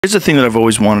Here's the thing that I've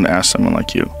always wanted to ask someone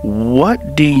like you.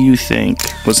 What do you think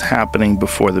was happening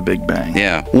before the Big Bang?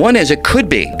 Yeah. One is, it could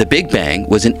be the Big Bang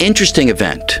was an interesting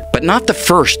event, but not the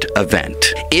first event.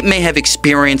 It may have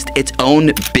experienced its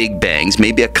own Big Bangs,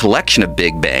 maybe a collection of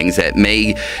Big Bangs that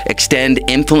may extend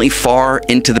infinitely far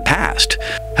into the past.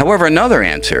 However, another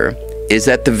answer is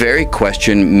that the very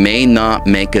question may not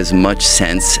make as much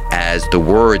sense as the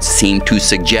words seem to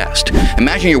suggest.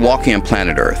 Imagine you're walking on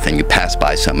planet Earth and you pass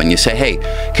by someone and you say, hey,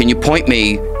 can you point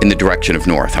me in the direction of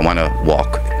north? I want to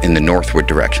walk in the northward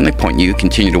direction. They point you,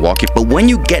 continue to walk. But when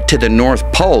you get to the North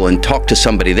Pole and talk to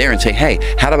somebody there and say, hey,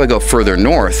 how do I go further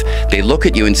north? They look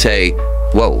at you and say,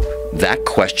 whoa, that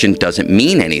question doesn't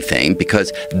mean anything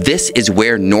because this is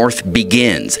where north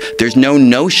begins. There's no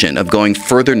notion of going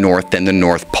further north than the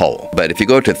North Pole. But if you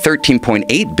go to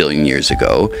 13.8 billion years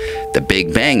ago, the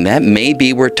Big Bang, that may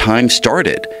be where time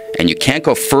started. And you can't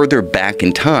go further back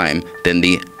in time than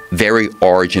the very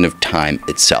origin of time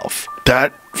itself.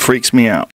 That freaks me out.